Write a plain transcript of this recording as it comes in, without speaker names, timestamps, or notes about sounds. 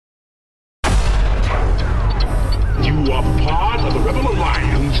part of the Rebel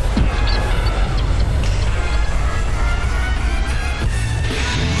Alliance.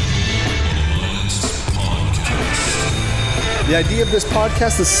 The idea of this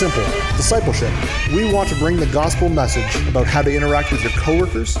podcast is simple: discipleship. We want to bring the gospel message about how to interact with your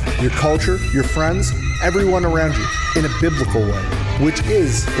coworkers, your culture, your friends, everyone around you in a biblical way, which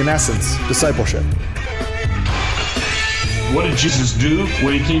is, in essence, discipleship. What did Jesus do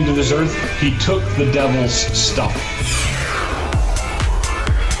when he came to this earth? He took the devil's stuff.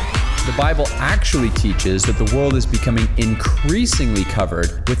 The Bible actually teaches that the world is becoming increasingly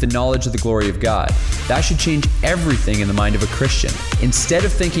covered with the knowledge of the glory of God. That should change everything in the mind of a Christian. Instead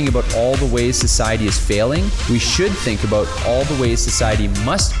of thinking about all the ways society is failing, we should think about all the ways society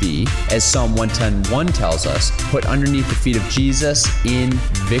must be, as Psalm 110:1 tells us, put underneath the feet of Jesus in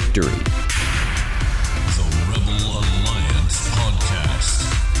victory. The Rebel Alliance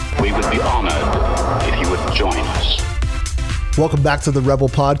Podcast. We would be honored if you would join us. Welcome back to the Rebel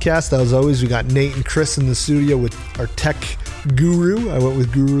Podcast. As always, we got Nate and Chris in the studio with our tech guru. I went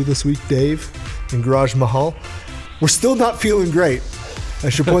with guru this week, Dave, and Garage Mahal. We're still not feeling great. I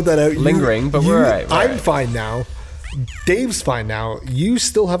should point that out. Lingering, but we're all right. I'm fine now. Dave's fine now. You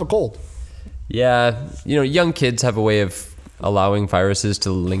still have a cold. Yeah, young kids have a way of allowing viruses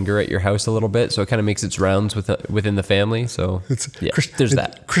to linger at your house a little bit, so it kind of makes its rounds within the family. So there's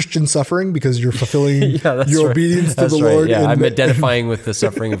that. Christian suffering because you're fulfilling your right. Obedience to the Lord. Yeah, I'm identifying with the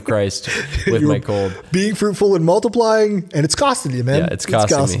suffering of Christ with my cold. Being fruitful and multiplying, and it's costing you, man. Yeah, it's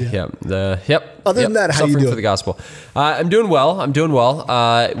costing me. You. Yeah. Other than that, how you doing? For the gospel. I'm doing well.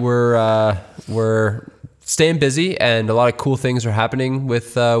 We're staying busy, and a lot of cool things are happening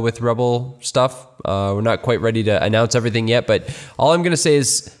with Rebel stuff. We're not quite ready to announce everything yet, but all I'm going to say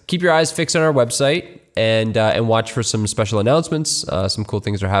is keep your eyes fixed on our website and watch for some special announcements. Some cool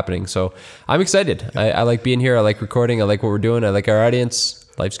things are happening. So I'm excited. I like being here. I like recording. I like what we're doing. I like our audience.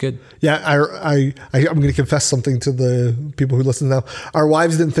 Life's good. Yeah, I'm going to confess something to the people who listen now. Our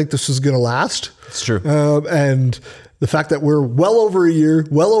wives didn't think this was going to last. It's true. And the fact that we're well over a year,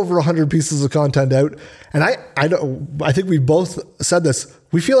 well over 100 pieces of content out, and I think we both said this.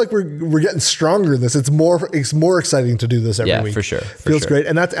 We feel like we're getting stronger in this. It's more exciting to do this every week. Yeah, for sure. Feels great,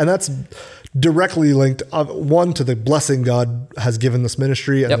 and that's directly linked one to the blessing God has given this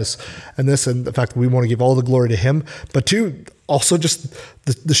ministry and this and the fact that we want to give all the glory to Him, but two, also just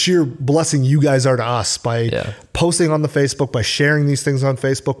the sheer blessing you guys are to us by posting on the Facebook, by sharing these things on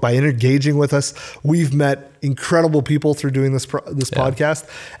Facebook, by engaging with us. We've met incredible people through doing this podcast,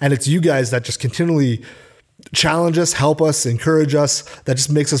 and it's you guys that just continually challenge us, help us, encourage us. That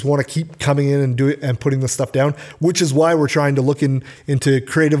just makes us want to keep coming in and do it and putting this stuff down, which is why we're trying to look into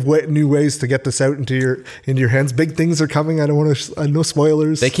creative new ways to get this out into your hands. Big things are coming. I don't want to, no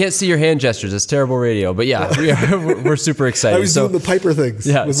spoilers. They can't see your hand gestures. It's terrible radio, but yeah, we're super excited. I was doing the Piper things.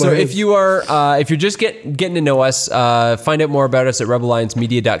 Yeah. So if you're just getting to know us, find out more about us at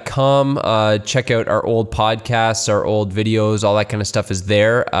rebelalliancemedia.com. Check out our old podcasts, our old videos, all that kind of stuff is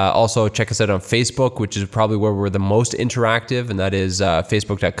there. Also check us out on Facebook, which is probably where we're the most interactive, and that is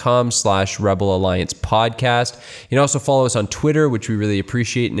facebook.com/Rebel Alliance Podcast. You can also follow us on Twitter, which we really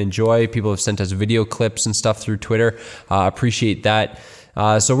appreciate and enjoy. People have sent us video clips and stuff through Twitter. Appreciate that.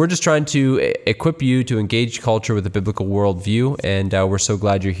 So we're just trying to equip you to engage culture with a biblical worldview, and we're so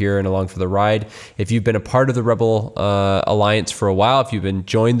glad you're here and along for the ride. If you've been a part of the Rebel Alliance for a while, if you've been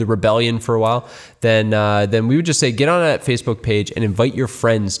joined the rebellion for a while, then we would just say get on that Facebook page and invite your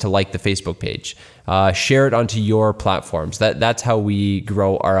friends to like the Facebook page. Share it onto your platforms. That's how we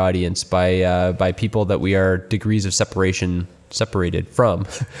grow our audience, by people that we are degrees of separated from,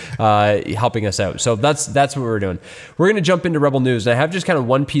 helping us out. So that's what we're doing. We're going to jump into Rebel News. And I have just kind of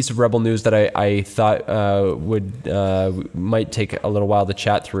one piece of Rebel News that I thought might take a little while to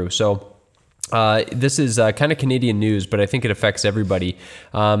chat through. So this is kind of Canadian news, but I think it affects everybody.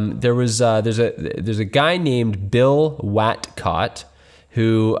 There's a guy named Bill Watcott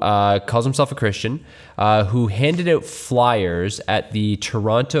who calls himself a Christian, who handed out flyers at the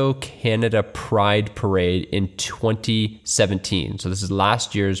Toronto Canada Pride Parade in 2017. So this is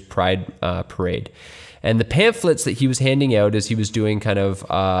last year's Pride Parade. And the pamphlets that he was handing out as he was doing kind of,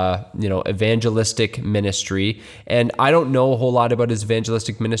 evangelistic ministry. And I don't know a whole lot about his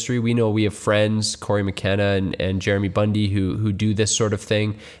evangelistic ministry. We know we have friends, Corey McKenna and Jeremy Bundy, who do this sort of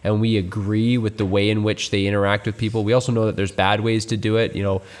thing. And we agree with the way in which they interact with people. We also know that there's bad ways to do it.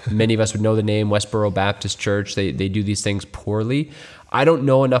 Many of us would know the name Westboro Baptist Church. They do these things poorly. I don't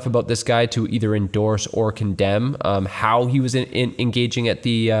know enough about this guy to either endorse or condemn how he was engaging at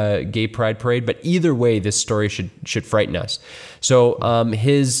the Gay Pride Parade, but either way, this story should frighten us. So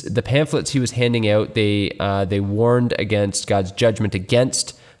the pamphlets he was handing out, they warned against God's judgment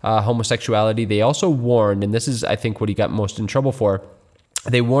against homosexuality. They also warned, and this is, I think, what he got most in trouble for,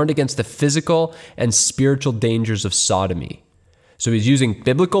 they warned against the physical and spiritual dangers of sodomy. So he's using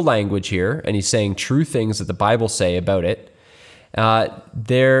biblical language here, and he's saying true things that the Bible say about it. So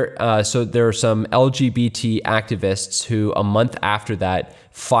there are some LGBT activists who, a month after that,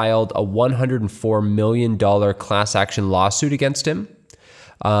 filed a $104 million class action lawsuit against him.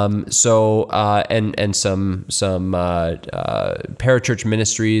 And some parachurch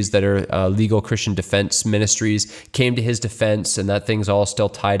ministries that are legal Christian defense ministries came to his defense, and that thing's all still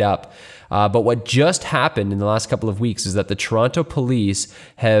tied up. But what just happened in the last couple of weeks is that the Toronto police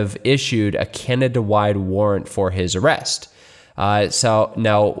have issued a Canada-wide warrant for his arrest. So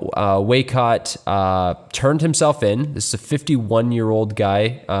now Waycott turned himself in. This is a 51-year-old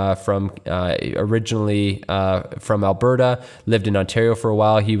guy originally from Alberta, lived in Ontario for a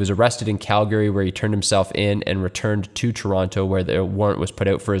while. He was arrested in Calgary, where he turned himself in and returned to Toronto, where the warrant was put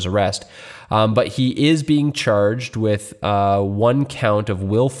out for his arrest. But he is being charged with one count of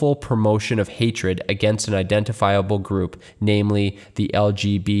willful promotion of hatred against an identifiable group, namely the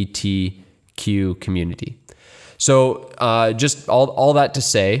LGBTQ community. So just all that to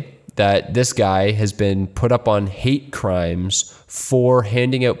say that this guy has been put up on hate crimes for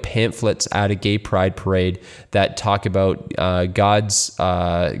handing out pamphlets at a gay pride parade that talk about God's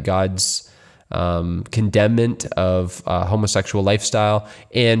condemnment of homosexual lifestyle,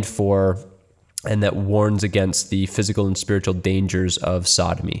 and that warns against the physical and spiritual dangers of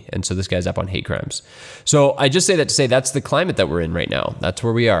sodomy. And so this guy's up on hate crimes. So I just say that to say that's the climate that we're in right now. That's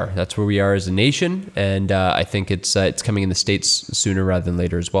where we are. That's where we are as a nation. And I think it's coming in the States sooner rather than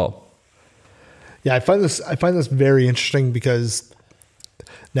later as well. Yeah, I find this very interesting because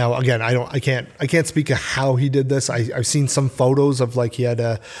now, again, I can't speak of how he did this. I've seen some photos of, like, he had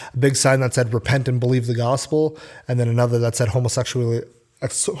a big sign that said "Repent and believe the gospel," and then another that said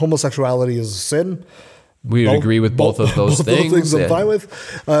homosexuality is a sin. We would agree with both of those things. Both things I'm fine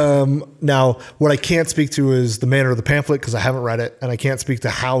with. Now, what I can't speak to is the manner of the pamphlet, because I haven't read it, and I can't speak to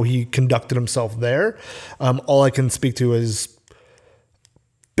how he conducted himself there. All I can speak to is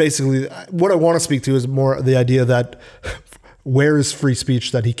basically what I want to speak to is more the idea that where is free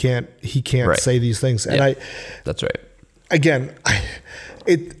speech that he can't right. say these things. And that's right. Again,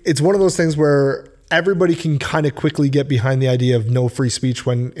 it's one of those things where everybody can kind of quickly get behind the idea of no free speech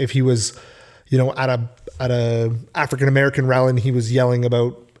when if he was, at a African American rally and he was yelling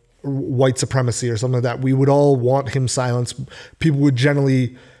about white supremacy or something like that, we would all want him silenced. People would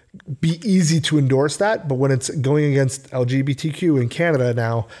generally be easy to endorse that, but when it's going against LGBTQ in Canada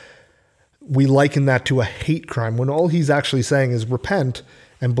now, we liken that to a hate crime when all he's actually saying is repent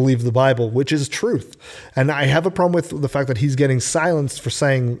and believe the Bible, which is truth. And I have a problem with the fact that he's getting silenced for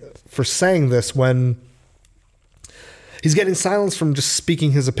saying this when he's getting silenced from just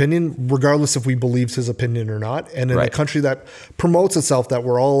speaking his opinion, regardless if we believes his opinion or not. And in a country that promotes itself that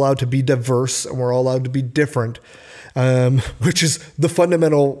we're all allowed to be diverse and we're all allowed to be different, which is the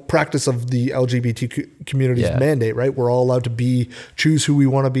fundamental practice of the LGBT community's mandate, right? We're all allowed to choose who we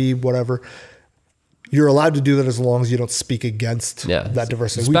want to be, whatever. You're allowed to do that as long as you don't speak against that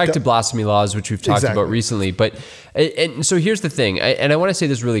diversity. It's back to blasphemy laws, which we've talked about recently. But and so here's the thing, and I want to say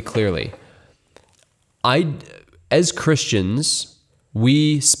this really clearly. As Christians,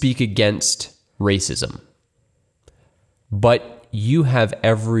 we speak against racism, but you have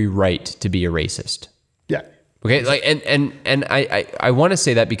every right to be a racist. Yeah. Okay, and I want to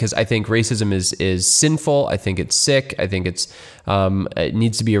say that because I think racism is sinful. I think it's sick. I think it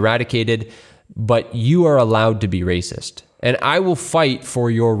needs to be eradicated. But you are allowed to be racist. And I will fight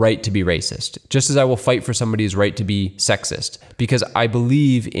for your right to be racist, just as I will fight for somebody's right to be sexist, because I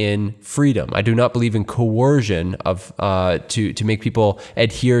believe in freedom. I do not believe in coercion of to make people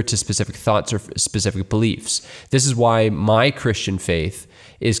adhere to specific thoughts or specific beliefs. This is why my Christian faith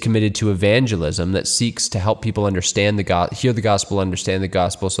is committed to evangelism that seeks to help people understand hear the gospel, understand the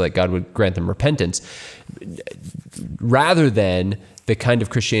gospel, so that God would grant them repentance, rather than the kind of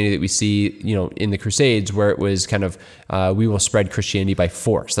Christianity that we see, in the Crusades, where it was kind of, we will spread Christianity by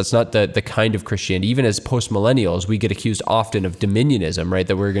force. That's not the kind of Christianity. Even as post-millennials, we get accused often of dominionism, right?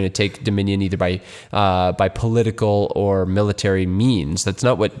 That we're going to take dominion either by political or military means. That's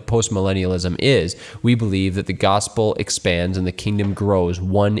not what post-millennialism is. We believe that the gospel expands and the kingdom grows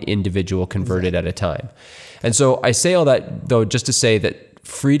one individual converted at a time. And so I say all that, though, just to say that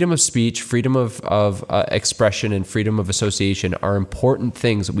freedom of speech, freedom of expression, and freedom of association are important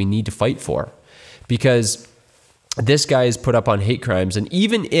things that we need to fight for, because this guy is put up on hate crimes. And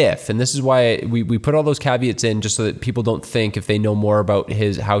even if, and this is why we put all those caveats in, just so that people don't think, if they know more about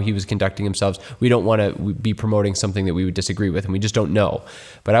how he was conducting himself, we don't want to be promoting something that we would disagree with, and we just don't know.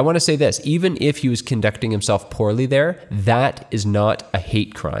 But I want to say this, even if he was conducting himself poorly there, that is not a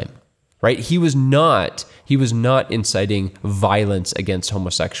hate crime, right? He was not inciting violence against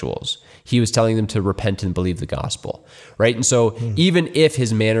homosexuals. He was telling them to repent and believe the gospel, right? And so even if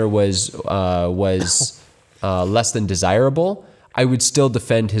his manner was less than desirable, I would still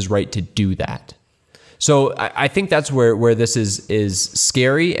defend his right to do that. So I think that's where this is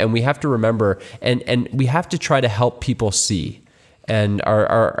scary, and we have to remember, and we have to try to help people see. And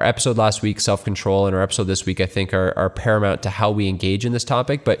our episode last week, self-control, and our episode this week, I think, are paramount to how we engage in this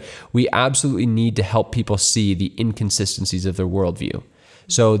topic. But we absolutely need to help people see the inconsistencies of their worldview.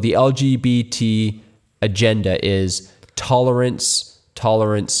 So the LGBT agenda is tolerance,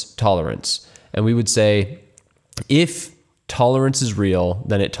 tolerance, tolerance. And we would say, if tolerance is real,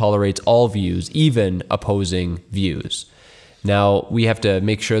 then it tolerates all views, even opposing views. Now, we have to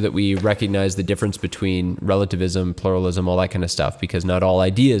make sure that we recognize the difference between relativism, pluralism, all that kind of stuff, because not all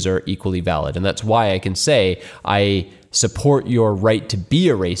ideas are equally valid. And that's why I can say, I support your right to be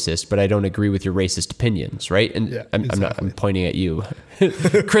a racist, but I don't agree with your racist opinions, right? And yeah, I'm pointing at you.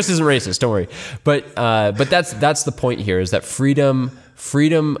 Chris isn't racist, don't worry. But that's the point here, is that freedom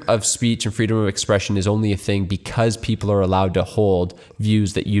of speech and freedom of expression is only a thing because people are allowed to hold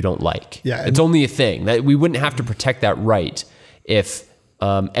views that you don't like. Yeah, it's only a thing. That we wouldn't have to protect that right if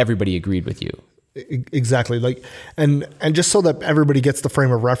everybody agreed with you. Exactly. Like, and just so that everybody gets the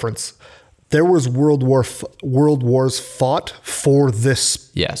frame of reference, there was world wars fought for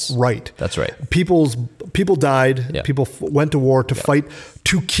this right. That's right. People died. Yeah. People went to war to fight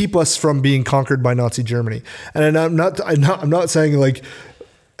to keep us from being conquered by Nazi Germany. And I'm not saying like,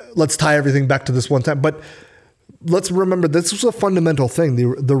 let's tie everything back to this one time, but let's remember this was a fundamental thing,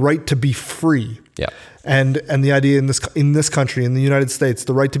 the right to be free. Yeah. And the idea in this country, in the United States,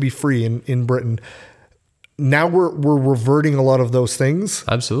 the right to be free in Britain. Now we're reverting a lot of those things.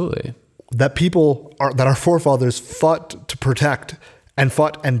 Absolutely. That our forefathers fought to protect and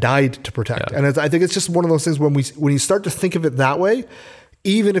fought and died to protect. Yeah. And I think it's just one of those things when you start to think of it that way,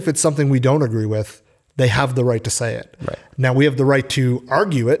 even if it's something we don't agree with, they have the right to say it. Right. Now we have the right to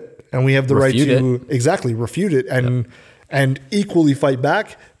argue it, and we have the right to refute it and equally fight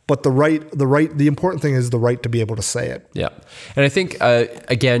back. But the important thing is the right to be able to say it. Yeah. And I think,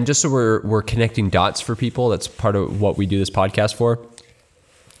 again, just so we're connecting dots for people, that's part of what we do this podcast for.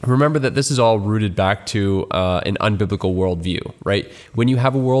 Remember that this is all rooted back to an unbiblical worldview, right? When you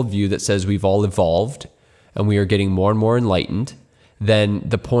have a worldview that says we've all evolved and we are getting more and more enlightened, then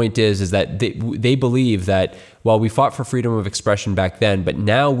the point is that they believe that, well, we fought for freedom of expression back then, but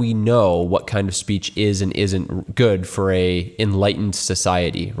now we know what kind of speech is and isn't good for a enlightened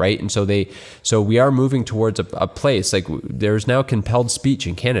society, right? And so we are moving towards a place, like there's now compelled speech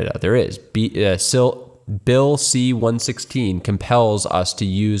in Canada. There is. Bill C-116 compels us to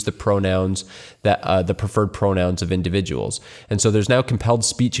use the pronouns that the preferred pronouns of individuals, and so there's now compelled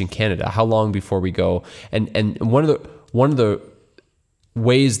speech in Canada. How long before we go? And one of the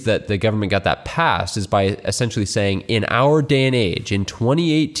ways that the government got that passed is by essentially saying, in our day and age, in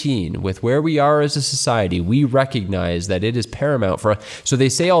 2018, with where we are as a society, we recognize that it is paramount for us. So they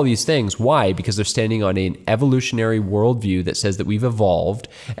say all these things. Why? Because they're standing on an evolutionary worldview that says that we've evolved,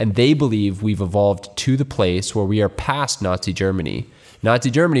 and they believe we've evolved to the place where we are past Nazi Germany.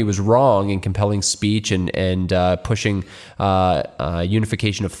 Nazi Germany was wrong in compelling speech and pushing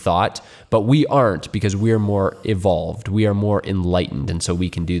unification of thought, but we aren't, because we are more evolved. We are more enlightened, and so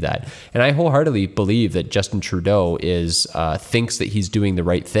we can do that. And I wholeheartedly believe that Justin Trudeau thinks that he's doing the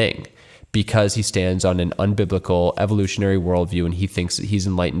right thing, because he stands on an unbiblical evolutionary worldview, and he thinks that he's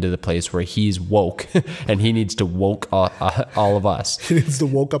enlightened to the place where he's woke, and he needs to woke all of us. He needs to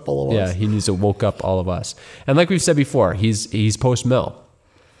woke up all of us. Yeah, he needs to woke up all of us. And like we've said before, he's post-mill.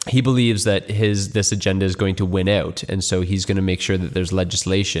 He believes that this agenda is going to win out, and so he's going to make sure that there's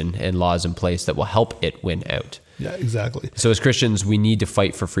legislation and laws in place that will help it win out. Yeah, exactly. So as Christians, we need to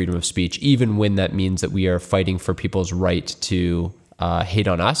fight for freedom of speech, even when that means that we are fighting for people's right to hate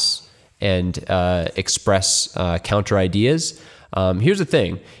on us and express counter ideas. Here's the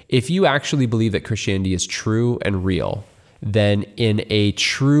thing. If you actually believe that Christianity is true and real, then in a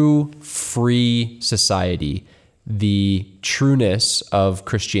true, free society, the trueness of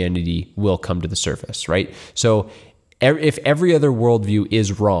Christianity will come to the surface, right? So if every other worldview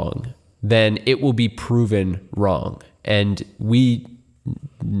is wrong, then it will be proven wrong. And we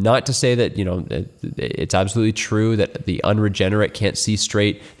not to say that, it's absolutely true that the unregenerate can't see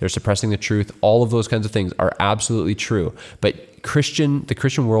straight, they're suppressing the truth. All of those kinds of things are absolutely true. But the Christian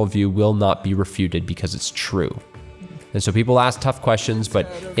worldview will not be refuted because it's true. And so people ask tough questions,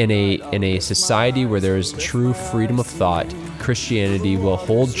 but in a society where there is true freedom of thought, Christianity will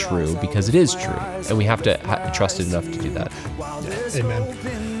hold true because it is true. And we have to be trusted enough to do that.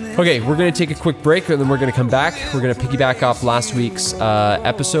 Amen. Okay, we're going to take a quick break, and then we're going to come back. We're going to piggyback off last week's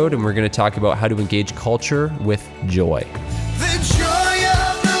episode, and we're going to talk about how to engage culture with joy. The joy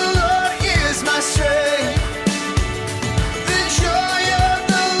of the Lord is my strength. The joy of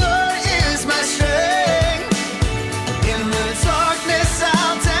the Lord is my strength. In the darkness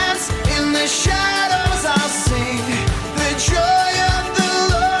I'll dance, in the shadows I'll sing. The joy of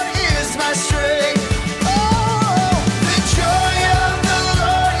the Lord is my strength. Oh, the joy of the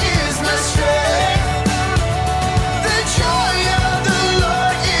Lord is my strength. The joy of the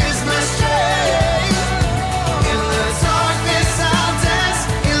Lord is my strength. In the darkness I'll dance,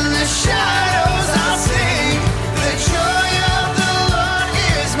 in the shadows I'll sing. The joy of the Lord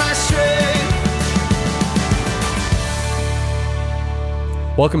is my strength.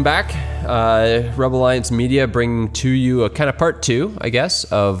 Welcome back. Rebel Alliance Media bringing to you a kind of part 2, I guess,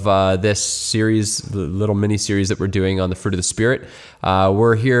 of this series, the little mini-series that we're doing on the fruit of the Spirit.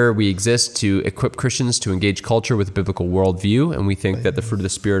 We're here, we exist to equip Christians to engage culture with a biblical worldview, and we think that the fruit of the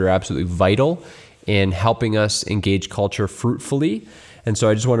Spirit are absolutely vital in helping us engage culture fruitfully. And so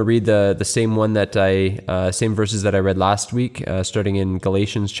I just want to read the same one that same verses that I read last week, starting in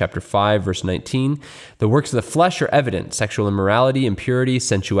Galatians chapter 5, verse 19. The works of the flesh are evident: sexual immorality, impurity,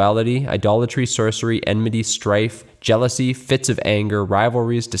 sensuality, idolatry, sorcery, enmity, strife, jealousy, fits of anger,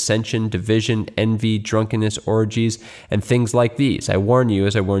 rivalries, dissension, division, envy, drunkenness, orgies, and things like these. I warn you,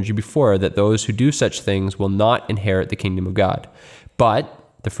 as I warned you before, that those who do such things will not inherit the kingdom of God. But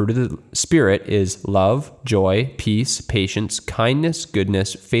the fruit of the Spirit is love, joy, peace, patience, kindness,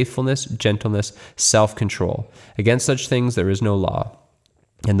 goodness, faithfulness, gentleness, self-control. Against such things there is no law.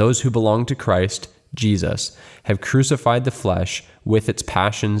 And those who belong to Christ Jesus have crucified the flesh with its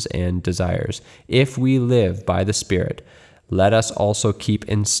passions and desires. If we live by the Spirit, let us also keep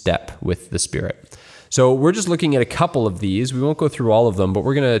in step with the Spirit. So we're just looking at a couple of these. We won't go through all of them, but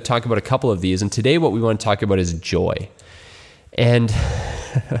we're going to talk about a couple of these. And today what we want to talk about is joy. And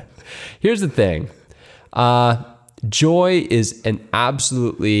here's the thing. Joy is an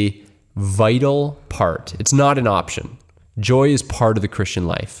absolutely vital part. It's not an option. Joy is part of the Christian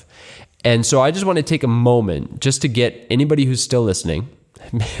life. And so I just want to take a moment just to get anybody who's still listening.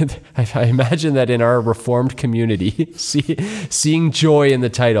 I imagine that in our Reformed community, seeing joy in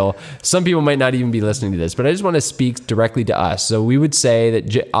the title, some people might not even be listening to this, but I just want to speak directly to us. So we would say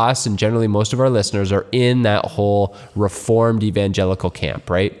that us and generally most of our listeners are in that whole Reformed evangelical camp,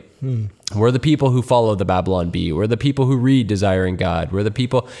 right? We're the people who follow the Babylon Bee. We're the people who read Desiring God. We're the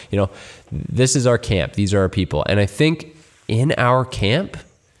people, this is our camp. These are our people. And I think in our camp,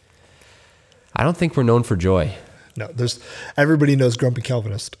 I don't think we're known for joy. No, everybody knows Grumpy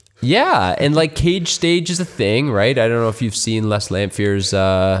Calvinist. Yeah, and like Cage Stage is a thing, right? I don't know if you've seen Les Lamphere's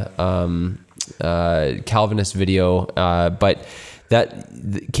Calvinist video, but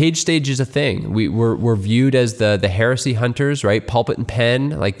Cage Stage is a thing. We're viewed as the heresy hunters, right? Pulpit and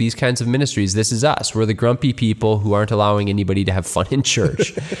pen, like these kinds of ministries. This is us. We're the grumpy people who aren't allowing anybody to have fun in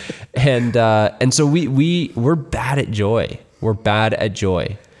church, and so we're bad at joy. We're bad at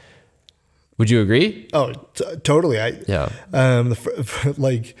joy. Would you agree? Oh, totally. Yeah.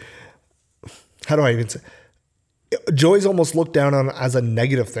 Like, how do I even say? Joy is almost looked down on as a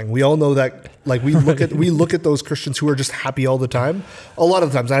negative thing. We all know that. Like we look at those Christians who are just happy all the time. A lot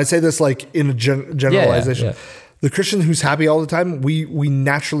of times, and I say this like in a generalization. Yeah. The Christian who's happy all the time, we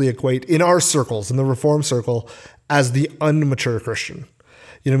naturally equate in our circles, in the Reformed circle, as the unmature Christian.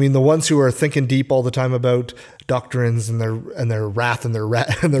 You know what I mean? The ones who are thinking deep all the time about doctrines and their wrath and their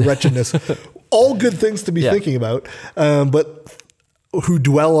wretchedness, all good things to be thinking about, but who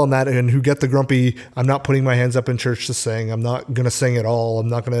dwell on that and who get the grumpy, I'm not putting my hands up in church to sing, I'm not going to sing at all, I'm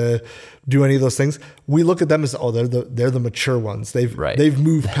not going to do any of those things. We look at them as, they're the mature ones. They've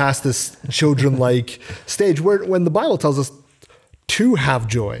moved past this children-like stage when the Bible tells us to have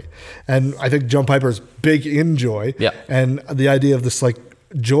joy. And I think John Piper's big in joy. Yeah. And the idea of this like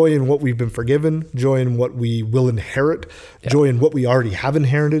joy in what we've been forgiven, joy in what we will inherit, joy in what we already have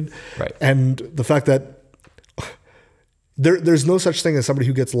inherited. Right. And the fact that there's no such thing as somebody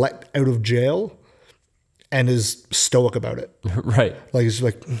who gets let out of jail and is stoic about it. Right. Like, it's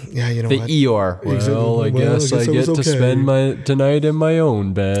like, yeah, you know the what? Eeyore. Well, I guess I get to spend tonight in my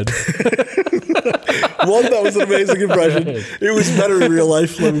own bed. One, that was an amazing impression. It was better in real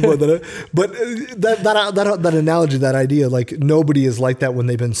life. Let me put that. But that analogy, that idea, like nobody is like that when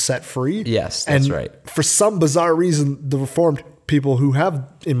they've been set free. Yes, that's and right. For some bizarre reason, the Reformed people who have,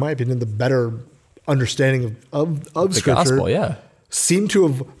 in my opinion, the better understanding of The Scripture, gospel, yeah. seem to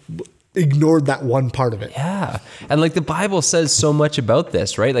have ignored that one part of it. Yeah. And like the Bible says so much about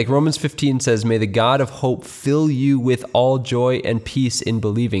this, right? Like Romans 15 says, may the God of hope fill you with all joy and peace in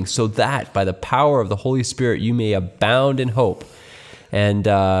believing, so that by the power of the Holy Spirit you may abound in hope. And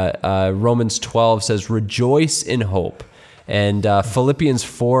Romans 12 says, rejoice in hope. And Philippians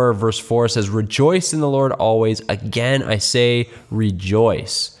 4 verse 4 says, rejoice in the Lord always. Again, I say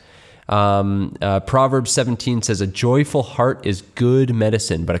rejoice. Proverbs 17 says, a joyful heart is good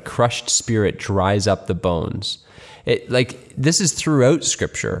medicine, but a crushed spirit dries up the bones. This is throughout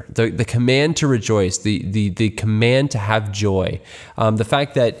Scripture. The command to rejoice, the command to have joy. The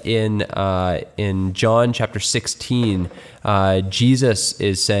fact that in John chapter 16, Jesus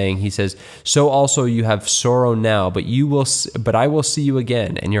is saying, he says, so also you have sorrow now, but I will see you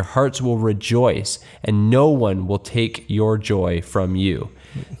again, and your hearts will rejoice, and no one will take your joy from you.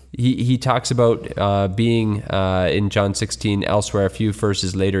 He talks about being in John 16 elsewhere. A few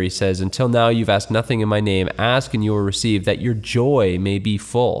verses later, he says, until now you've asked nothing in my name. Ask and you will receive, that your joy may be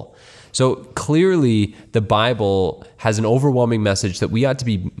full. So clearly, the Bible has an overwhelming message that we ought to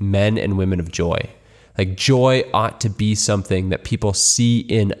be men and women of joy. Like joy ought to be something that people see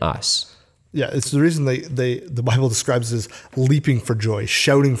in us. Yeah, it's the reason the Bible describes it as leaping for joy,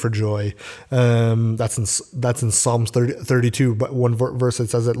 shouting for joy. That's in Psalms 32, but one verse it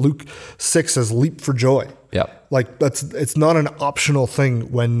says that. Luke 6 says leap for joy. Yeah, like it's not an optional thing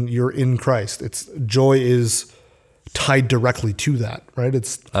when you're in Christ. Joy is tied directly to that, right?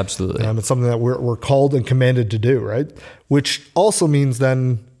 It's absolutely. It's something that we're called and commanded to do, right? Which also means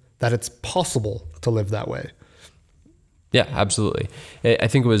then that it's possible to live that way. Yeah, absolutely. I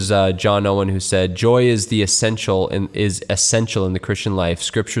think it was John Owen who said, joy is essential in the Christian life.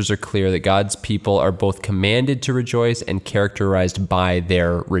 Scriptures are clear that God's people are both commanded to rejoice and characterized by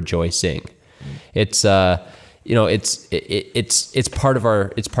their rejoicing. It's it's part of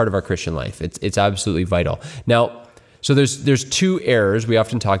our Christian life. It's absolutely vital. Now, so there's two errors. We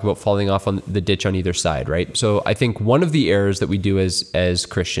often talk about falling off on the ditch on either side, right? So I think one of the errors that we do as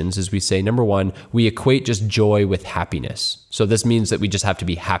Christians is we say, number one, we equate just joy with happiness. So this means that we just have to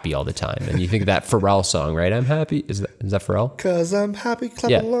be happy all the time. And you think of that Pharrell song, right? I'm happy. Is that Pharrell? 'Cause I'm happy,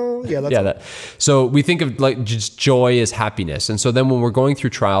 clap along. Yeah, that's that. So we think of like just joy as happiness. And so then when we're going through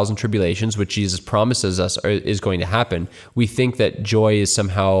trials and tribulations, which Jesus promises us is going to happen, we think that joy is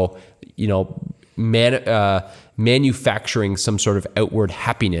somehow, manufacturing some sort of outward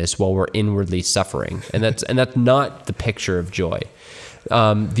happiness while we're inwardly suffering, and that's not the picture of joy.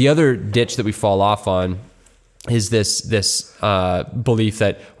 The other ditch that we fall off on is this belief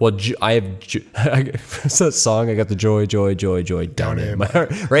that, well, I have it's that song, I got the joy down in my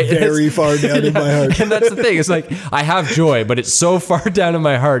heart, right? Very far down in my heart. And that's the thing. It's like I have joy, but it's so far down in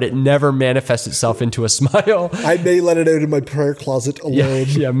my heart, it never manifests itself into a smile. I may let it out in my prayer closet alone.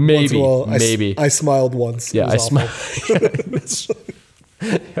 Yeah, maybe, maybe. I smiled once. Yeah, I smiled.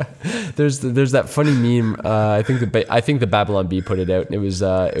 There's that funny meme. I think the Babylon Bee put it out, and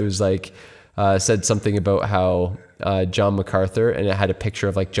it was like. Said something about how John MacArthur, and it had a picture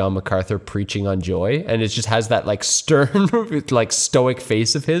of like John MacArthur preaching on joy, and it just has that like stern, like stoic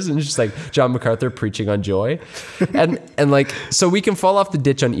face of his, and it's just like John MacArthur preaching on joy, and like so we can fall off the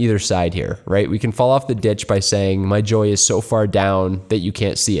ditch on either side here, right? We can fall off the ditch by saying my joy is so far down that you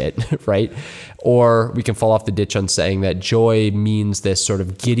can't see it, right? Or we can fall off the ditch on saying that joy means this sort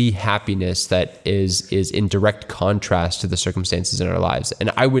of giddy happiness that is in direct contrast to the circumstances in our lives. And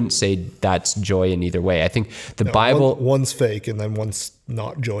I wouldn't say that's joy in either way. I think the Bible... One's fake and then one's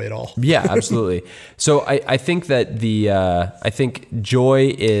not joy at all. Yeah, absolutely. So I think that I think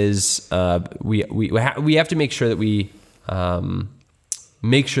joy is... we have to make sure that we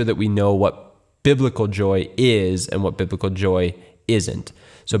know what biblical joy is and what biblical joy isn't.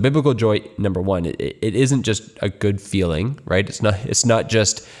 So biblical joy, number one, it isn't just a good feeling, right? It's not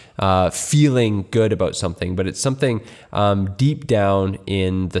just feeling good about something, but it's something deep down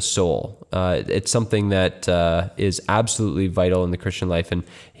in the soul. It's something that is absolutely vital in the Christian life. And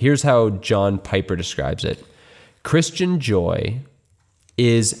here's how John Piper describes it. Christian joy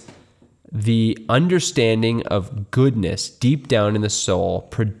is the understanding of goodness deep down in the soul,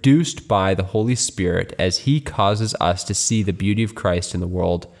 produced by the Holy Spirit as He causes us to see the beauty of Christ in the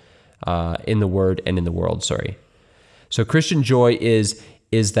world, in the Word and in the world. So Christian joy is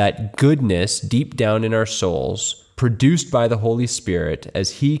that goodness deep down in our souls, produced by the Holy Spirit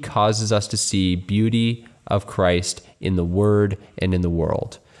as he causes us to see beauty of Christ in the Word and in the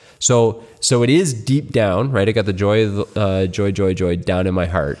world. So it is deep down, right? I got the joy down in my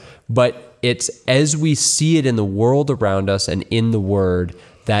heart. But it's as we see it in the world around us and in the Word,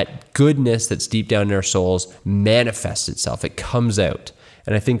 that goodness that's deep down in our souls manifests itself. It comes out.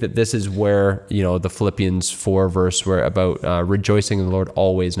 And I think that this is where, the Philippians 4 verse where about rejoicing in the Lord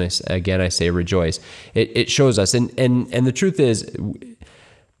always, and I say rejoice. It shows us. And the truth is,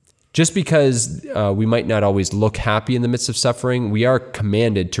 just because we might not always look happy in the midst of suffering, we are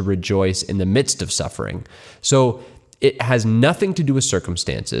commanded to rejoice in the midst of suffering. So it has nothing to do with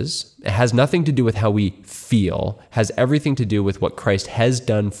circumstances. It has nothing to do with how we feel. It has everything to do with what Christ has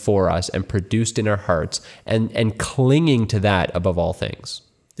done for us and produced in our hearts, and clinging to that above all things.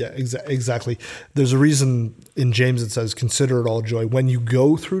 Yeah, exactly. There's a reason in James it says, consider it all joy when you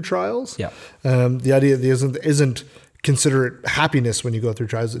go through trials. Yeah. The idea isn't consider it happiness when you go through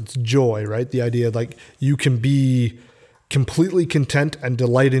trials. It's joy, right? The idea like you can be completely content and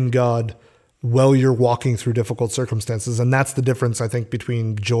delight in God while you're walking through difficult circumstances. And that's the difference, I think,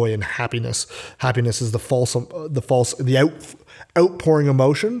 between joy and happiness. Happiness is the outpouring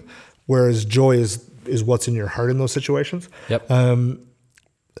emotion, whereas joy is what's in your heart in those situations. Yep.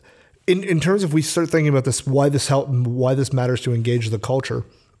 In terms of we start thinking about this, why this matters to engage the culture,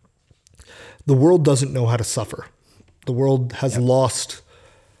 the world doesn't know how to suffer. The world has lost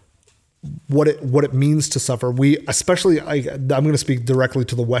what it means to suffer. I'm going to speak directly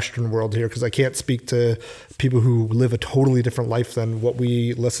to the Western world here because I can't speak to people who live a totally different life than what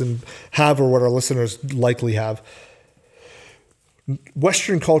we have or what our listeners likely have.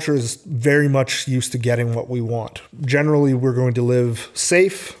 Western culture is very much used to getting what we want. Generally, we're going to live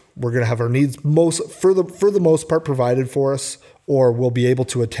safe. We're going to have our needs for the most part provided for us, or we'll be able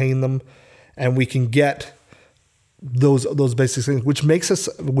to attain them, and we can get those basic things, which makes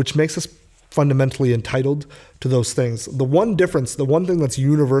us fundamentally entitled to those things. The one thing that's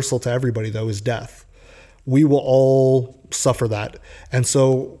universal to everybody though is death. We will all suffer that. And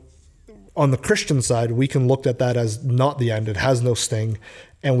so on the Christian side, we can look at that as not the end. It has no sting.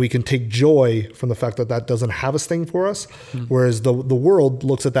 And we can take joy from the fact that that doesn't have a sting for us. Whereas the world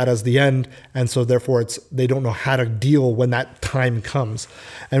looks at that as the end. And so therefore they don't know how to deal when that time comes.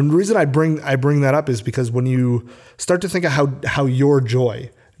 And the reason I bring that up is because when you start to think of how your joy,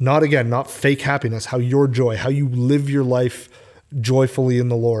 not fake happiness, how your joy, how you live your life joyfully in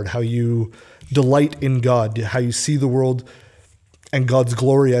the Lord, how you delight in God, how you see the world and God's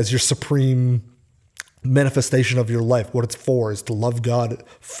glory as your supreme manifestation of your life. What it's for is to love God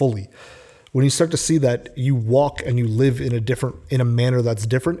fully. When you start to see that, you walk and you live in a manner that's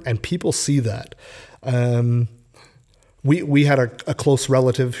different, and people see that. We had a close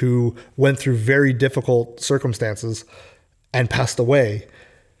relative who went through very difficult circumstances and passed away.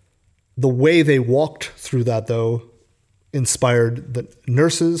 The way they walked through that, though, inspired the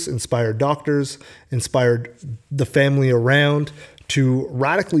nurses, inspired doctors, inspired the family around to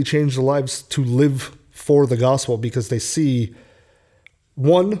radically change their lives to live for the gospel, because they see,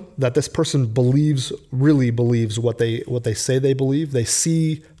 one, that this person really believes what they say they believe. They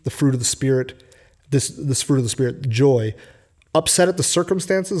see the fruit of the Spirit, this fruit of the Spirit, joy, upset at the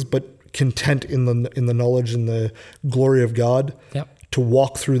circumstances, but content in the knowledge and the glory of God. Yep. To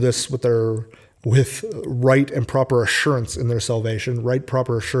walk through this with right and proper assurance in their salvation, right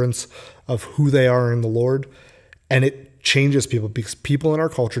proper assurance of who they are in the Lord. And it changes people because people in our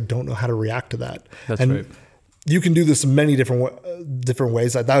culture don't know how to react to that. That's and right. You can do this in many different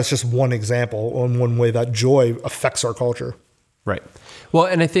ways. That was just one example on one way that joy affects our culture. Right. Well,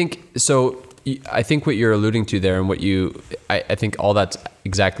 and I think what you're alluding to there, and I think all that's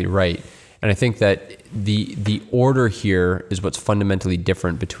exactly right. And I think that the order here is what's fundamentally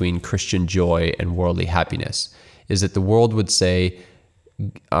different between Christian joy and worldly happiness, is that the world would say,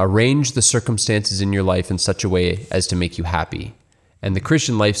 arrange the circumstances in your life in such a way as to make you happy. And the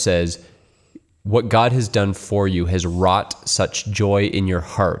Christian life says, what God has done for you has wrought such joy in your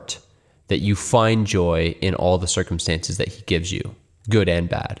heart that you find joy in all the circumstances that he gives you, good and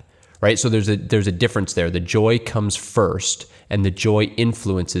bad. Right? So there's a difference there. The joy comes first, and the joy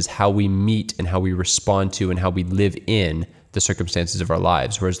influences how we meet and how we respond to and how we live in the circumstances of our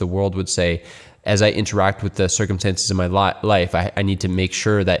lives. Whereas the world would say, as I interact with the circumstances of my life, I need to make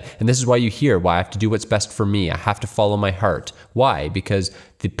sure that, and this is why I have to do what's best for me. I have to follow my heart. Why? Because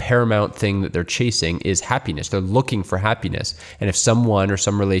the paramount thing that they're chasing is happiness. They're looking for happiness. And if someone or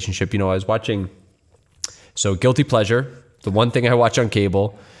some relationship, I was watching, so Guilty Pleasure, the one thing I watch on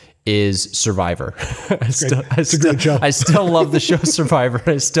cable, is Survivor. It's a great show. I still love the show Survivor.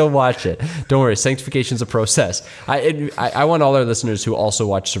 I still watch it. Don't worry, sanctification is a process. I want all our listeners who also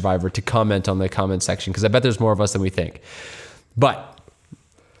watch Survivor to comment on the comment section, because I bet there's more of us than we think. But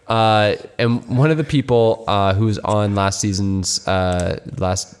and one of the people who was on last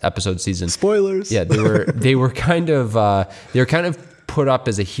episode season, Spoilers. Yeah, they were kind of put up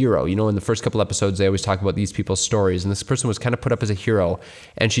as a hero. You know, in the first couple episodes, they always talk about these people's stories, and this person was kind of put up as a hero.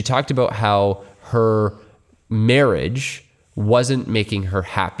 And she talked about how her marriage wasn't making her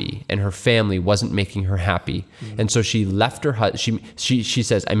happy, and her family wasn't making her happy. And so she left her husband. She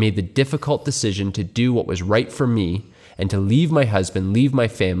says, I made the difficult decision to do what was right for me, and to leave my husband, leave my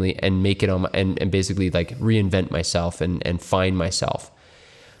family, and make it on and basically like reinvent myself and find myself.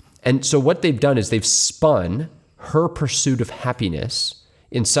 And so what they've done is they've spun her pursuit of happiness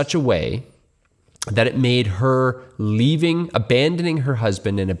in such a way that it made her abandoning her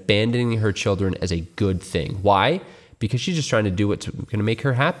husband and abandoning her children as a good thing. Why? Because she's just trying to do what's going to make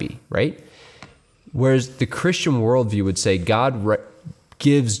her happy, right? Whereas the Christian worldview would say God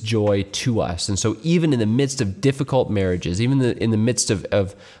gives joy to us. And so even in the midst of difficult marriages, even in the midst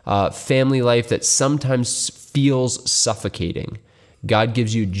of family life that sometimes feels suffocating, God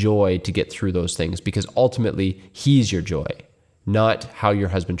gives you joy to get through those things, because ultimately He's your joy, not how your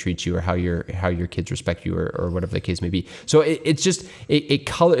husband treats you or how your kids respect you or whatever the case may be. So it's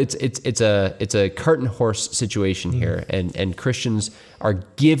a cart and horse situation here, and Christians are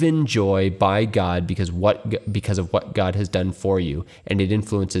given joy by God because of what God has done for you, and it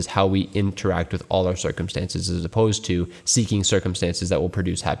influences how we interact with all our circumstances, as opposed to seeking circumstances that will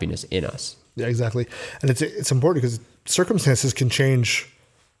produce happiness in us. Yeah, exactly. And it's important because circumstances can change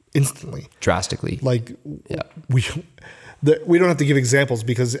instantly, drastically. Like we don't have to give examples,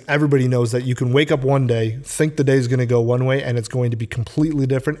 because everybody knows that you can wake up one day, think the day is going to go one way, and it's going to be completely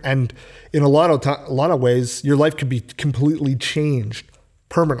different. And in a lot of ways, your life could be completely changed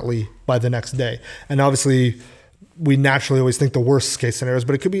permanently by the next day. And obviously, we naturally always think the worst case scenarios,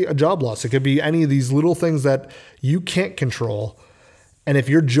 but it could be a job loss. It could be any of these little things that you can't control. And if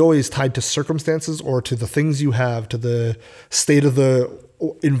your joy is tied to circumstances or to the things you have, to the state of the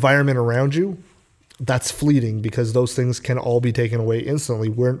environment around you, that's fleeting, because those things can all be taken away instantly.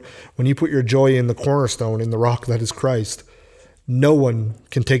 When you put your joy in the cornerstone, in the rock that is Christ, no one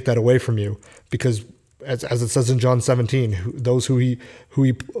can take that away from you, because as it says in John 17, those who he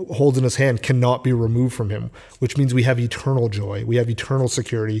holds in his hand cannot be removed from him, which means we have eternal joy, we have eternal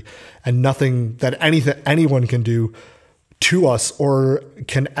security, and nothing that anyone can do to us or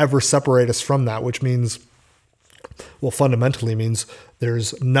can ever separate us from that, which means, well, fundamentally means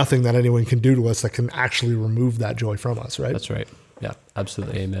there's nothing that anyone can do to us that can actually remove that joy from us, right? That's right. Yeah,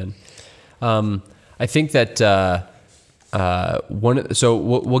 absolutely. Amen. I think that so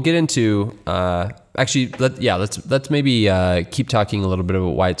we'll get into let's maybe keep talking a little bit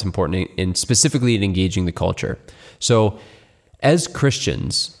about why it's important in specifically in engaging the culture. So as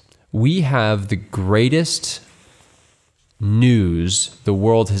Christians, we have the greatest news the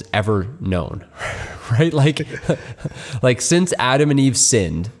world has ever known, right? Like since Adam and Eve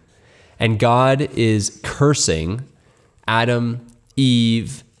sinned, and God is cursing Adam,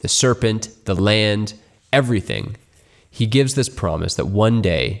 Eve, the serpent, the land, everything, He gives this promise that one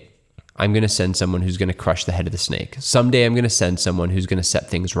day I'm going to send someone who's going to crush the head of the snake. Someday I'm going to send someone who's going to set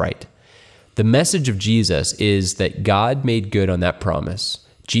things right. The message of Jesus is that God made good on that promise.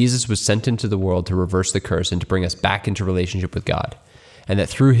 Jesus was sent into the world to reverse the curse and to bring us back into relationship with God. And that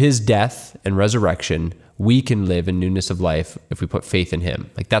through His death and resurrection, we can live in newness of life if we put faith in Him.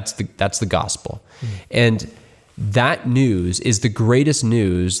 Like that's the gospel. And that news is the greatest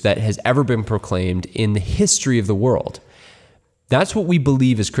news that has ever been proclaimed in the history of the world. That's what we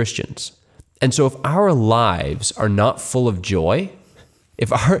believe as Christians. And so if our lives are not full of joy, if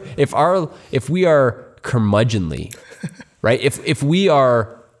we are curmudgeonly, right? If we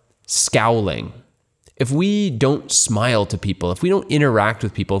are scowling, if we don't smile to people, if we don't interact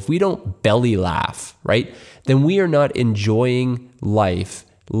with people, if we don't belly laugh, right? Then we are not enjoying life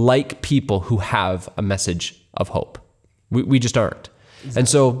like people who have a message of hope. We just aren't. Exactly. And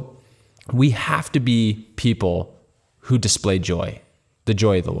so we have to be people who display joy, the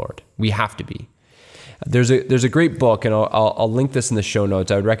joy of the Lord. We have to be. There's a great book, and I'll link this in the show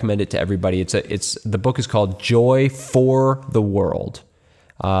notes. I would recommend it to everybody. The book is called Joy for the World.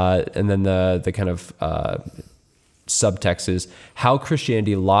 And then the kind of subtext is how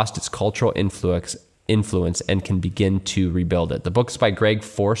Christianity lost its cultural influence and can begin to rebuild it. The book's by Greg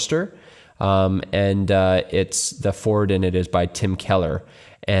Forster, and it's the foreword in it is by Tim Keller,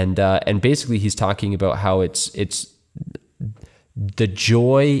 and basically he's talking about how it's the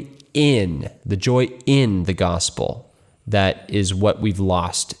joy in the gospel that is what we've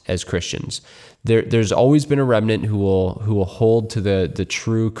lost as Christians. There's always been a remnant who will hold to the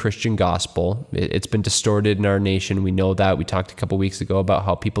true Christian gospel. It's been distorted in our nation. We know that. We talked a couple weeks ago about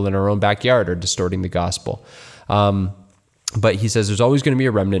how people in our own backyard are distorting the gospel. But he says there's always going to be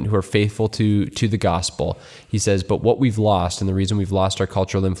a remnant who are faithful to the gospel. He says, but what we've lost, and the reason we've lost our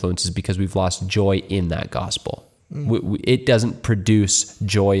cultural influence, is because we've lost joy in that gospel. It doesn't produce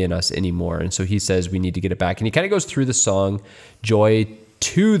joy in us anymore. And so he says we need to get it back. And he kind of goes through the song, Joy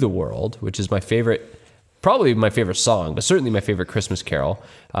to the World, which is probably my favorite song, but certainly my favorite Christmas carol,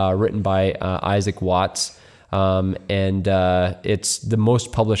 written by Isaac Watts. And it's the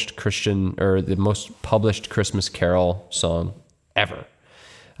most published Christmas carol song ever.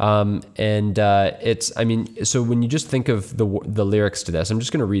 So when you just think of the lyrics to this, I'm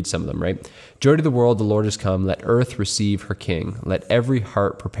just going to read some of them, right? Joy to the world, the Lord has come. Let earth receive her King. Let every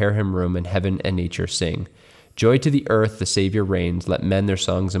heart prepare him room, and heaven and nature sing. Joy to the earth, the Savior reigns. Let men their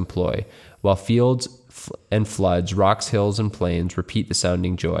songs employ. While fields and floods, rocks, hills, and plains repeat the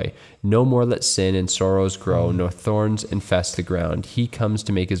sounding joy. No more let sin and sorrows grow, nor thorns infest the ground. He comes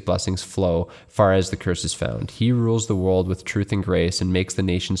to make his blessings flow, far as the curse is found. He rules the world with truth and grace, and makes the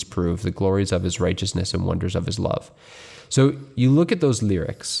nations prove the glories of his righteousness and wonders of his love. So you look at those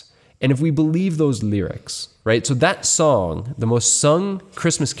lyrics, and if we believe those lyrics, right? So that song, the most sung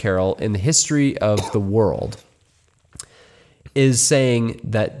Christmas carol in the history of the world, is saying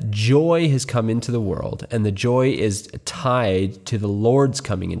that joy has come into the world, and the joy is tied to the Lord's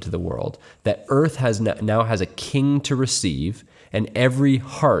coming into the world, that earth now has a king to receive, and every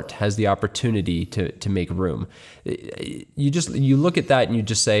heart has the opportunity to make room. You look at that and you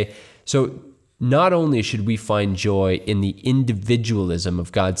just say, so not only should we find joy in the individualism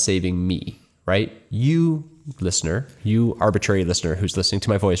of God saving me, right? You listener, you arbitrary listener who's listening to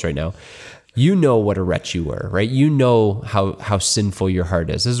my voice right now, you know what a wretch you were, right? You know how sinful your heart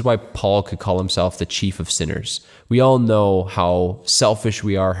is. This is why Paul could call himself the chief of sinners. We all know how selfish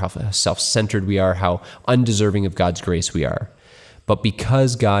we are, how self-centered we are, how undeserving of God's grace we are. But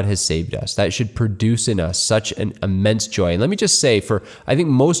because God has saved us, that should produce in us such an immense joy. And let me just say, I think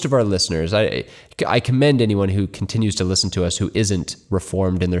most of our listeners, I commend anyone who continues to listen to us who isn't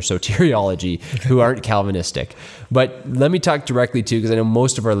reformed in their soteriology, who aren't Calvinistic. But let me talk directly to, because I know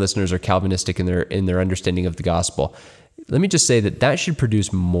most of our listeners are Calvinistic in their understanding of the gospel. Let me just say that should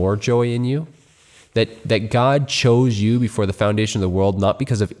produce more joy in you. That God chose you before the foundation of the world, not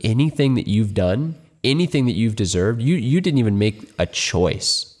because of anything that you've done, anything that you've deserved. You didn't even make a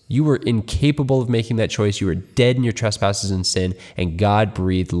choice. You were incapable of making that choice. You were dead in your trespasses and sin, and God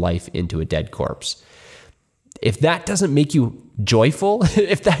breathed life into a dead corpse. If that doesn't make you joyful,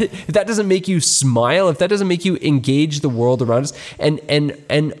 if that doesn't make you smile, if that doesn't make you engage the world around us,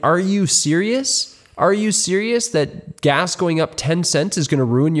 and are you serious? Are you serious that gas going up 10 cents is going to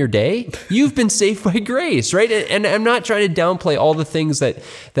ruin your day? You've been saved by grace, right? And I'm not trying to downplay all the things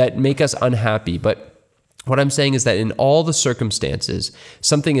that make us unhappy, but what I'm saying is that in all the circumstances,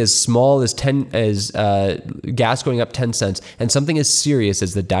 something as small as gas going up 10 cents, and something as serious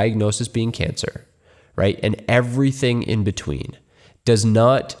as the diagnosis being cancer, right? And everything in between does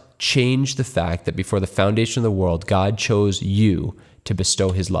not change the fact that before the foundation of the world, God chose you to bestow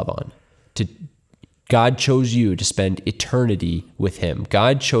his love on. God chose you to spend eternity with him.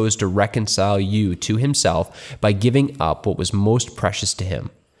 God chose to reconcile you to himself by giving up what was most precious to him.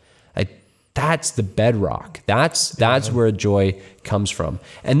 That's the bedrock. That's where joy comes from.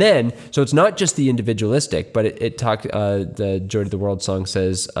 And then, so it's not just the individualistic, but the Joy to the World song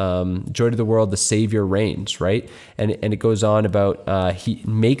says, joy to the world, the Savior reigns, right? And it goes on about, he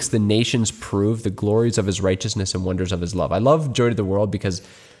makes the nations prove the glories of his righteousness and wonders of his love. I love Joy to the World because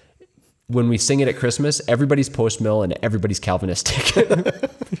when we sing it at Christmas, everybody's post-mill and everybody's Calvinistic.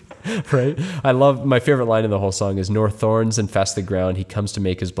 Right? My favorite line in the whole song is, nor thorns infest the ground. He comes to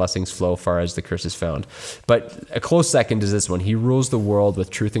make his blessings flow far as the curse is found. But a close second is this one. He rules the world with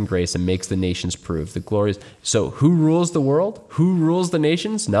truth and grace and makes the nations prove the glories. So who rules the world? Who rules the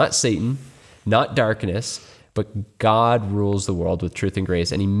nations? Not Satan, not darkness, but God rules the world with truth and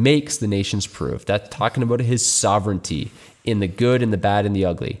grace, and he makes the nations prove. That's talking about his sovereignty in the good and the bad and the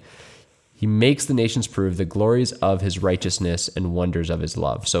ugly. He makes the nations prove the glories of his righteousness and wonders of his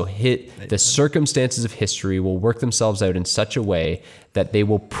love. So the circumstances of history will work themselves out in such a way that they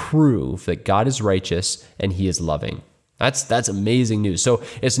will prove that God is righteous and he is loving. That's amazing news. So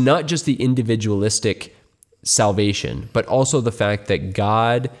it's not just the individualistic salvation, but also the fact that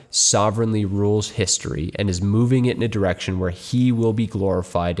God sovereignly rules history and is moving it in a direction where he will be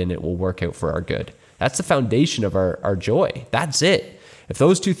glorified and it will work out for our good. That's the foundation of our joy. That's it. If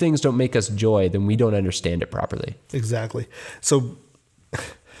those two things don't make us joy, then we don't understand it properly. Exactly. So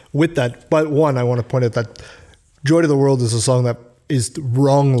with that, but one, I want to point out that Joy to the World is a song that is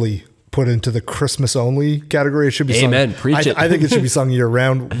wrongly put into the Christmas only category. It should be Amen. sung. Preach it. I think it should be sung year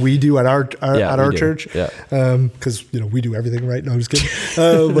round. We do at our we do. church. Yeah. Because we do everything right. No, I'm just kidding.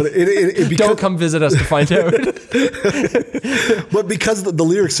 But it Don't come visit us to find out. But because the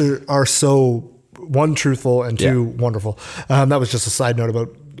lyrics are so, one, truthful, and two, wonderful. That was just a side note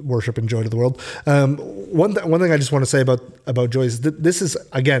about worship and Joy to the World. One thing I just want to say about joy is that this is,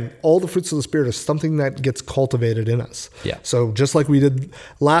 again, all the fruits of the Spirit is something that gets cultivated in us. Yeah. So just like we did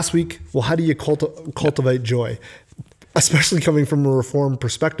last week, well, how do you cultivate joy? Especially coming from a Reformed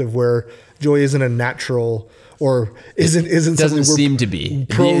perspective, where joy isn't a natural or isn't Doesn't something we're seem to be.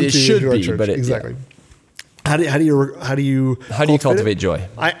 prone It to should in our be, church. but exactly. How do you cultivate joy?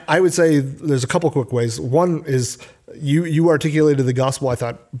 I would say there's a couple quick ways. One is you articulated the gospel, I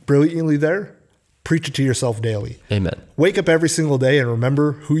thought, brilliantly there. Preach it to yourself daily. Amen. Wake up every single day and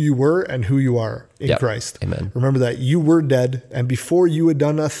remember who you were and who you are in Christ. Amen. Remember that you were dead, and before you had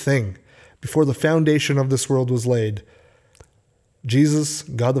done a thing, before the foundation of this world was laid, Jesus,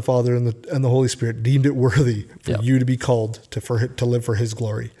 God the Father, and the Holy Spirit deemed it worthy for you to be called to live for His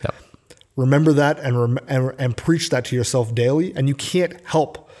glory. Yep. Remember that and preach that to yourself daily, and you can't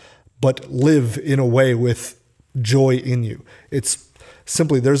help but live in a way with joy in you. It's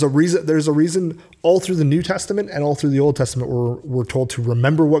simply there's a reason all through the New Testament and all through the Old Testament we're told to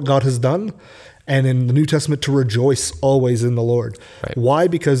remember what God has done, and in the New Testament to rejoice always in the Lord. Right. Why?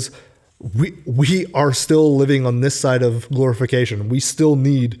 Because we are still living on this side of glorification. We still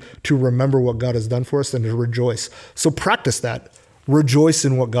need to remember what God has done for us and to rejoice. So practice that. Rejoice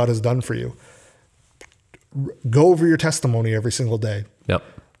in what God has done for you. Go over your testimony every single day. Yep.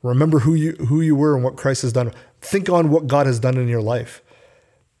 Remember who you were and what Christ has done. Think on what God has done in your life.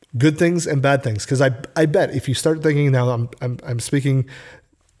 Good things and bad things. Because I bet if you start thinking, now I'm speaking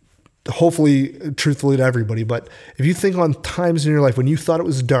hopefully truthfully to everybody, but if you think on times in your life when you thought it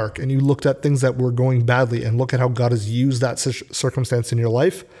was dark and you looked at things that were going badly and look at how God has used that circumstance in your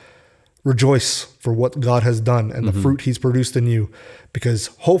life, rejoice for what God has done and the fruit He's produced in you, because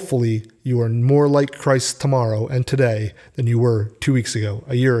hopefully you are more like Christ tomorrow and today than you were 2 weeks ago,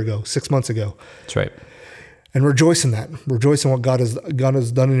 a year ago, 6 months ago. That's right. And rejoice in that. Rejoice in what God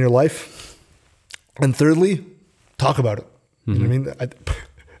has done in your life. And thirdly, talk about it. You know what I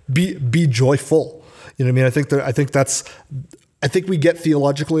mean? Be joyful. You know what I mean? I think we get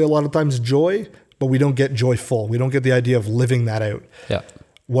theologically a lot of times joy, but we don't get joyful. We don't get the idea of living that out. Yeah.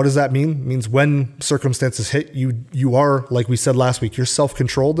 What does that mean? It means when circumstances hit, you are, like we said last week, you're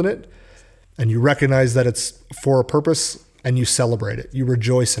self-controlled in it, and you recognize that it's for a purpose, and you celebrate it. You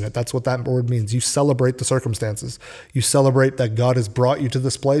rejoice in it. That's what that word means. You celebrate the circumstances. You celebrate that God has brought you to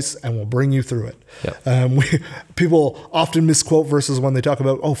this place and will bring you through it. Yep. People often misquote verses when they talk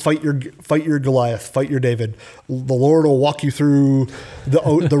about, fight your Goliath, fight your David. The Lord will walk you through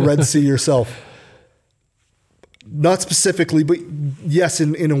the Red Sea yourself. Not specifically, but yes,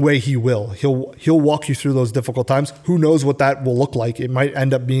 in a way He will. He'll walk you through those difficult times. Who knows what that will look like? It might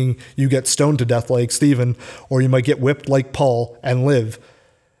end up being you get stoned to death like Stephen, or you might get whipped like Paul and live.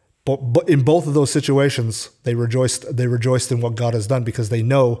 But in both of those situations, they rejoiced in what God has done, because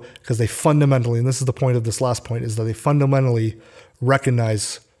they fundamentally, and this is the point of this last point, is that they fundamentally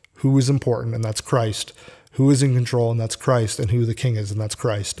recognize who is important, and that's Christ. Who is in control, and that's Christ, and who the King is, and that's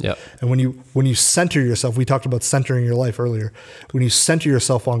Christ. Yep. And when you center yourself, we talked about centering your life earlier. When you center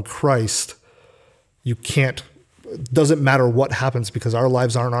yourself on Christ, it doesn't matter what happens, because our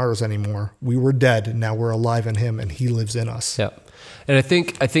lives aren't ours anymore. We were dead, and now we're alive in Him, and He lives in us. Yeah. And I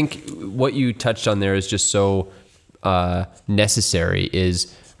think what you touched on there is just so necessary,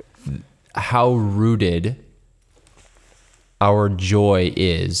 is how rooted our joy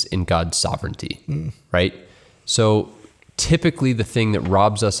is in God's sovereignty, right? So typically the thing that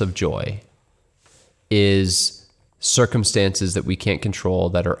robs us of joy is circumstances that we can't control,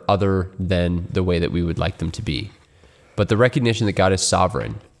 that are other than the way that we would like them to be. But the recognition that God is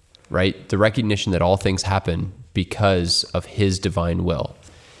sovereign, right? The recognition that all things happen because of His divine will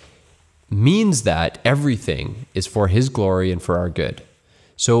means that everything is for His glory and for our good.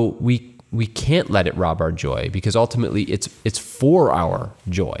 So we can't let it rob our joy, because ultimately it's for our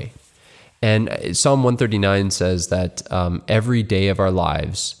joy. And Psalm 139 says that every day of our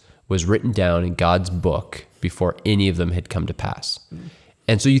lives was written down in God's book before any of them had come to pass.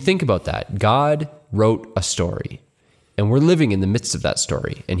 And so you think about that. God wrote a story, and we're living in the midst of that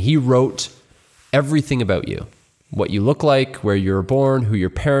story. And He wrote everything about you, what you look like, where you were born, who your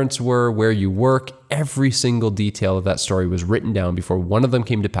parents were, where you work, every single detail of that story was written down before one of them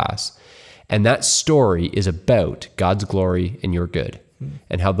came to pass. And that story is about God's glory and your good,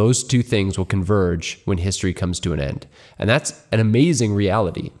 and how those two things will converge when history comes to an end. And that's an amazing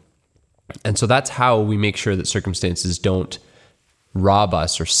reality. And so that's how we make sure that circumstances don't rob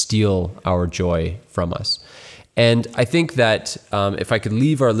us or steal our joy from us. And I think that if I could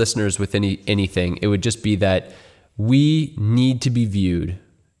leave our listeners with anything, it would just be that we need to be viewed.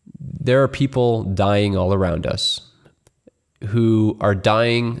 There are people dying all around us who are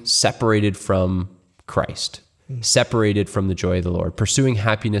dying separated from Christ, separated from the joy of the Lord, pursuing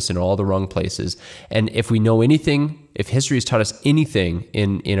happiness in all the wrong places. And if we know anything, if history has taught us anything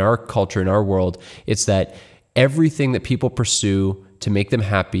in our culture, in our world, it's that everything that people pursue to make them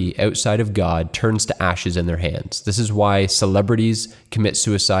happy outside of God turns to ashes in their hands. This is why celebrities commit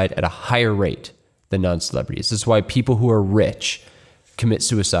suicide at a higher rate than non-celebrities. This is why people who are rich commit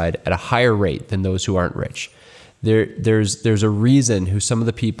suicide at a higher rate than those who aren't rich. There's a reason who some of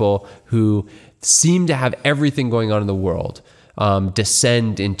the people who seem to have everything going on in the world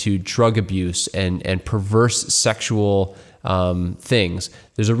descend into drug abuse and perverse sexual things.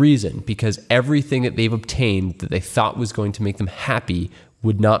 There's a reason, because everything that they've obtained that they thought was going to make them happy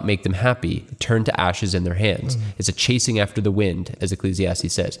would not make them happy. It turned to ashes in their hands. It's a chasing after the wind, as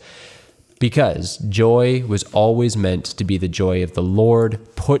Ecclesiastes says. Because joy was always meant to be the joy of the Lord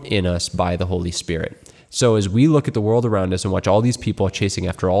put in us by the Holy Spirit. So as we look at the world around us and watch all these people chasing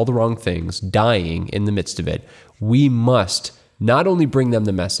after all the wrong things, dying in the midst of it, we must not only bring them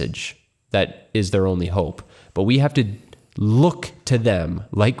the message that is their only hope, but we have to look to them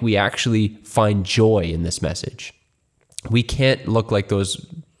like we actually find joy in this message. We can't look like those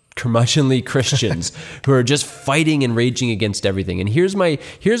curmudgeonly Christians who are just fighting and raging against everything. And here's my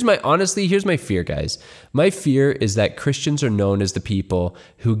fear, guys. My fear is that Christians are known as the people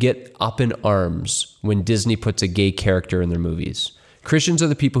who get up in arms when Disney puts a gay character in their movies. Christians are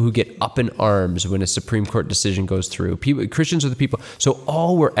the people who get up in arms when a Supreme Court decision goes through. Christians are the people. So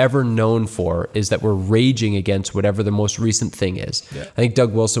all we're ever known for is that we're raging against whatever the most recent thing is. Yeah. I think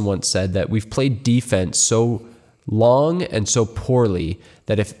Doug Wilson once said that we've played defense so long and so poorly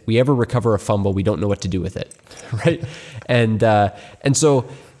that if we ever recover a fumble, we don't know what to do with it, right? And so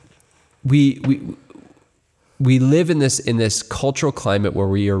we live in this cultural climate where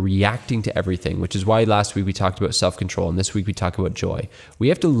we are reacting to everything, which is why last week we talked about self-control and this week we talk about joy. We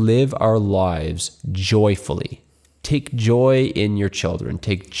have to live our lives joyfully. Take joy in your children.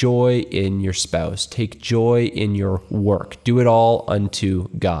 Take joy in your spouse. Take joy in your work. Do it all unto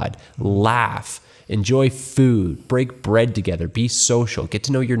God. Laugh. Enjoy food, break bread together, be social, get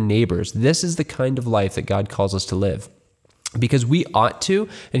to know your neighbors. This is the kind of life that God calls us to live. Because we ought to,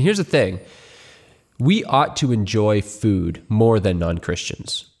 and here's the thing, we ought to enjoy food more than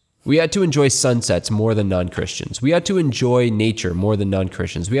non-Christians. We ought to enjoy sunsets more than non-Christians. We ought to enjoy nature more than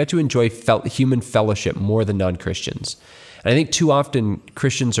non-Christians. We ought to enjoy human fellowship more than non-Christians. And I think too often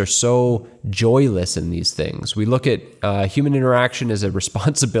Christians are so joyless in these things. We look at human interaction as a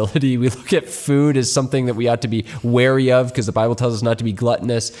responsibility. We look at food as something that we ought to be wary of because the Bible tells us not to be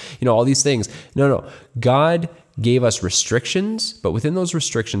gluttonous, all these things. No. God gave us restrictions, but within those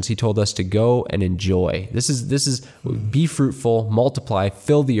restrictions, he told us to go and enjoy. This is be fruitful, multiply,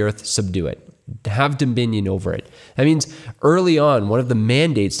 fill the earth, subdue it. Have dominion over it. That means early on, one of the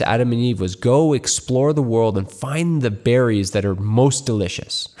mandates to Adam and Eve was go explore the world and find the berries that are most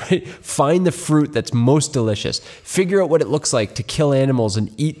delicious, right? Find the fruit that's most delicious. Figure out what it looks like to kill animals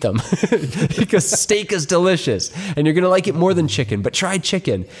and eat them because steak is delicious and you're going to like it more than chicken, but try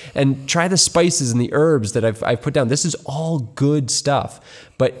chicken and try the spices and the herbs that I've put down. This is all good stuff.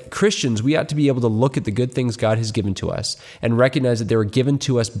 But Christians, we ought to be able to look at the good things God has given to us and recognize that they were given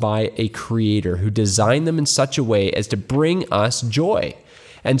to us by a creator who designed them in such a way as to bring us joy.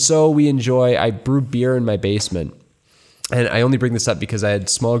 And so I brew beer in my basement. And I only bring this up because I had a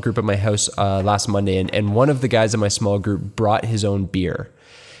small group at my house last Monday, and one of the guys in my small group brought his own beer.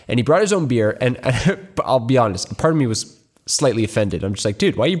 And he brought his own beer, and I'll be honest, part of me was slightly offended. I'm just like,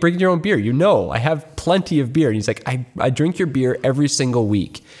 dude, why are you bringing your own beer? I have plenty of beer. And he's like, I drink your beer every single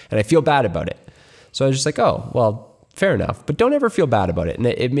week and I feel bad about it. So I was just like, oh, well, fair enough, but don't ever feel bad about it. And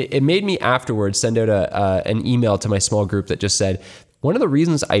it made me afterwards send out an email to my small group that just said, one of the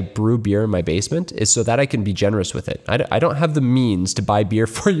reasons I brew beer in my basement is so that I can be generous with it. I don't have the means to buy beer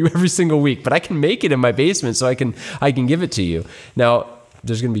for you every single week, but I can make it in my basement so I can give it to you. Now,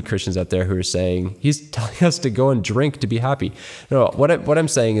 there's going to be Christians out there who are saying, he's telling us to go and drink to be happy. No, what I'm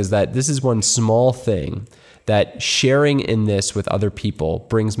saying is that this is one small thing that sharing in this with other people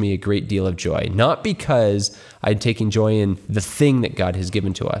brings me a great deal of joy. Not because I'm taking joy in the thing that God has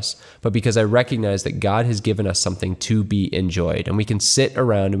given to us, but because I recognize that God has given us something to be enjoyed. And we can sit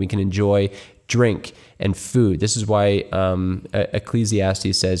around and we can enjoy drink and food. This is why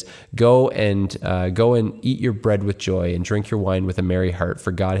Ecclesiastes says, go and eat your bread with joy and drink your wine with a merry heart,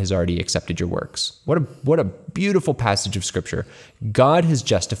 for God has already accepted your works. What a beautiful passage of scripture. God has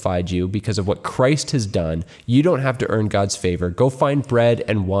justified you because of what Christ has done. You don't have to earn God's favor. Go find bread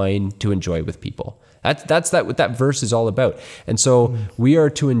and wine to enjoy with people. That's what that verse is all about. And so we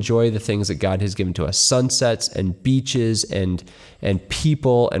are to enjoy the things that God has given to us, sunsets and beaches and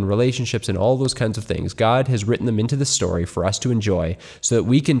people and relationships and all those kinds of things. God has written them into the story for us to enjoy so that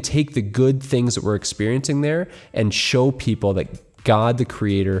we can take the good things that we're experiencing there and show people that God, the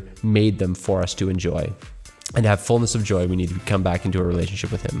Creator, made them for us to enjoy. And to have fullness of joy, we need to come back into a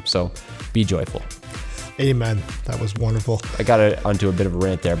relationship with Him. So be joyful. Amen. That was wonderful. I got onto a bit of a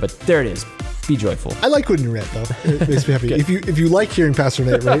rant there, but there it is. Be joyful. I like when you rant, though. It makes me happy. If you like hearing Pastor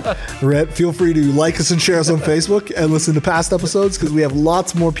Nate rant, feel free to like us and share us on Facebook and listen to past episodes, because we have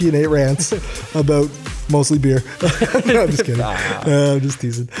lots more P&A rants about mostly beer. No, I'm just kidding. I'm just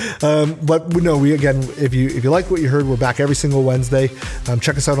teasing. But no, if you like what you heard, we're back every single Wednesday.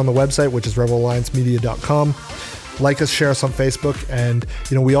 Check us out on the website, which is rebelalliancemedia.com. Like us, share us on Facebook, and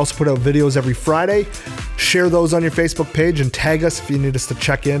we also put out videos every Friday. Share those on your Facebook page and tag us if you need us to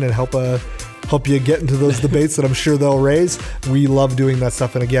check in and help you get into those debates that I'm sure they'll raise. We love doing that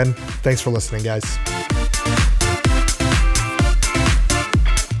stuff. And again, thanks for listening, guys.